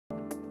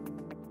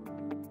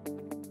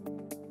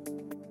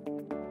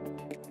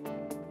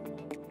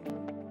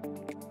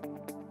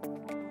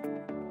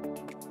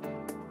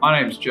My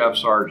name is Jeff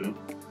Sargent.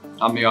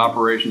 I'm the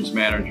operations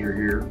manager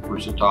here for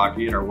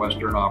Satake in our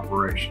Western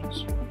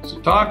Operations.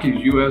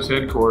 Satake's U.S.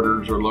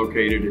 headquarters are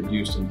located in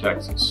Houston,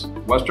 Texas.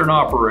 Western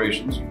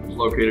Operations is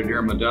located here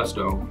in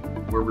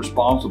Modesto. We're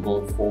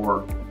responsible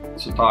for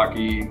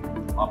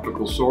Satake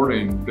Optical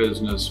Sorting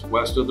business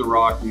west of the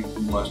Rockies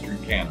in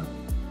Western Canada.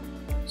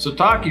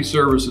 Satake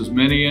services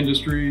many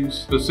industries,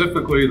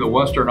 specifically the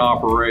Western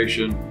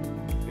Operation.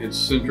 It's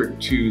centric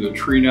to the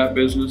tree nut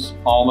business,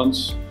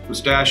 almonds,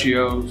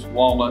 pistachios,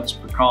 walnuts,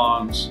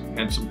 pecans,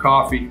 and some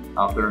coffee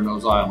out there in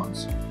those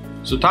islands.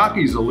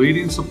 Satake is a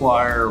leading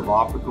supplier of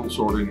optical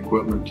sorting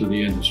equipment to the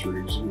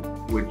industries,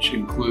 which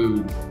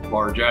include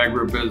large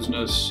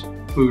agribusiness,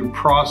 food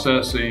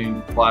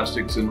processing,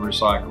 plastics, and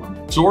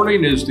recycling.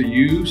 Sorting is the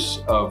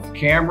use of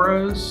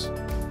cameras,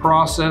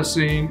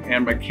 processing,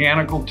 and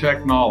mechanical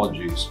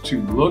technologies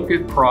to look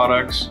at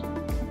products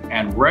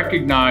and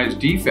recognize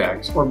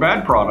defects or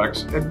bad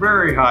products at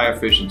very high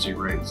efficiency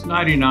rates,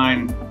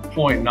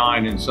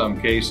 99.9 in some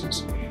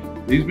cases.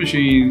 These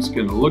machines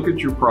can look at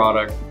your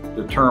product,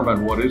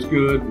 determine what is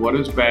good, what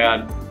is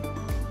bad,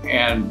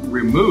 and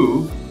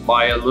remove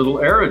by a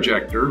little air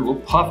ejector, a little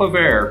puff of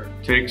air,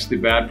 takes the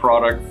bad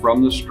product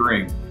from the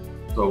string.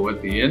 So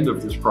at the end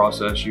of this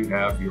process, you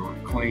have your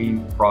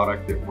clean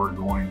product that we're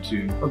going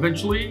to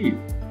eventually eat.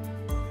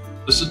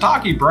 The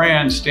Satake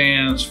brand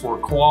stands for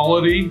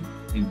quality,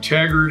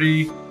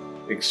 integrity,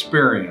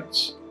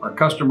 experience. Our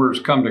customers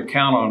come to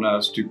count on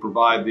us to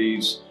provide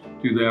these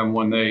to them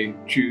when they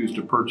choose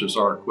to purchase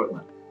our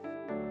equipment.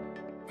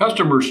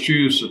 Customers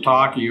choose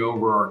Satake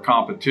over our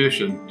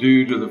competition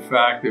due to the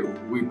fact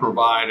that we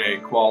provide a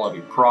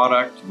quality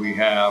product. We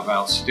have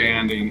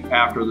outstanding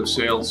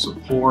after-the-sales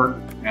support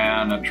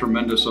and a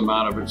tremendous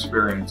amount of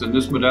experience. In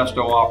this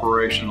Modesto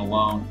operation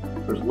alone,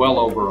 there's well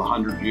over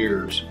 100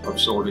 years of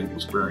sorting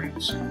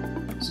experience.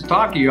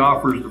 Satake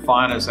offers the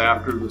finest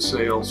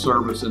after-the-sales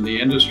service in the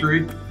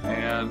industry,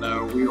 and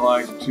we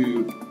like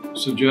to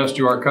suggest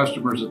to our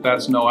customers that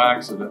that's no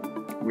accident.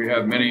 We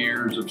have many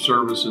years of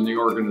service in the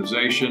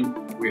organization.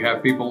 We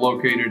have people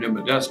located in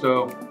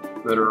Modesto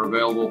that are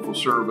available for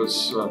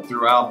service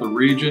throughout the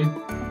region.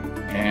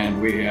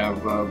 And we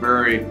have a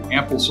very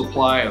ample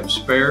supply of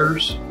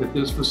spares at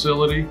this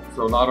facility.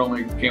 So not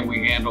only can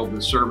we handle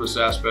the service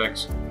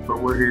aspects,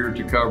 but we're here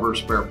to cover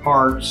spare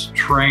parts,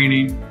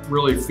 training.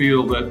 Really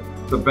feel that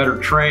the better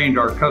trained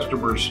our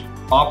customers,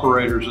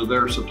 operators of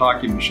their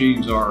Satake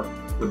machines are,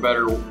 the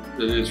better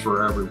it is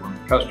for everyone.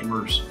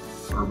 Customers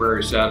are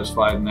very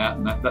satisfied in that,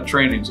 and that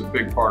training is a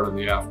big part of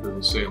the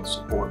after-the-sales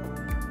support.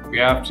 We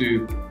have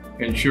to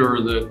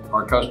ensure that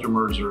our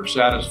customers are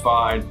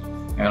satisfied,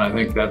 and I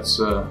think that's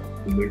the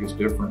biggest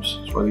difference.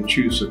 That's why they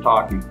choose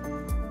Satake.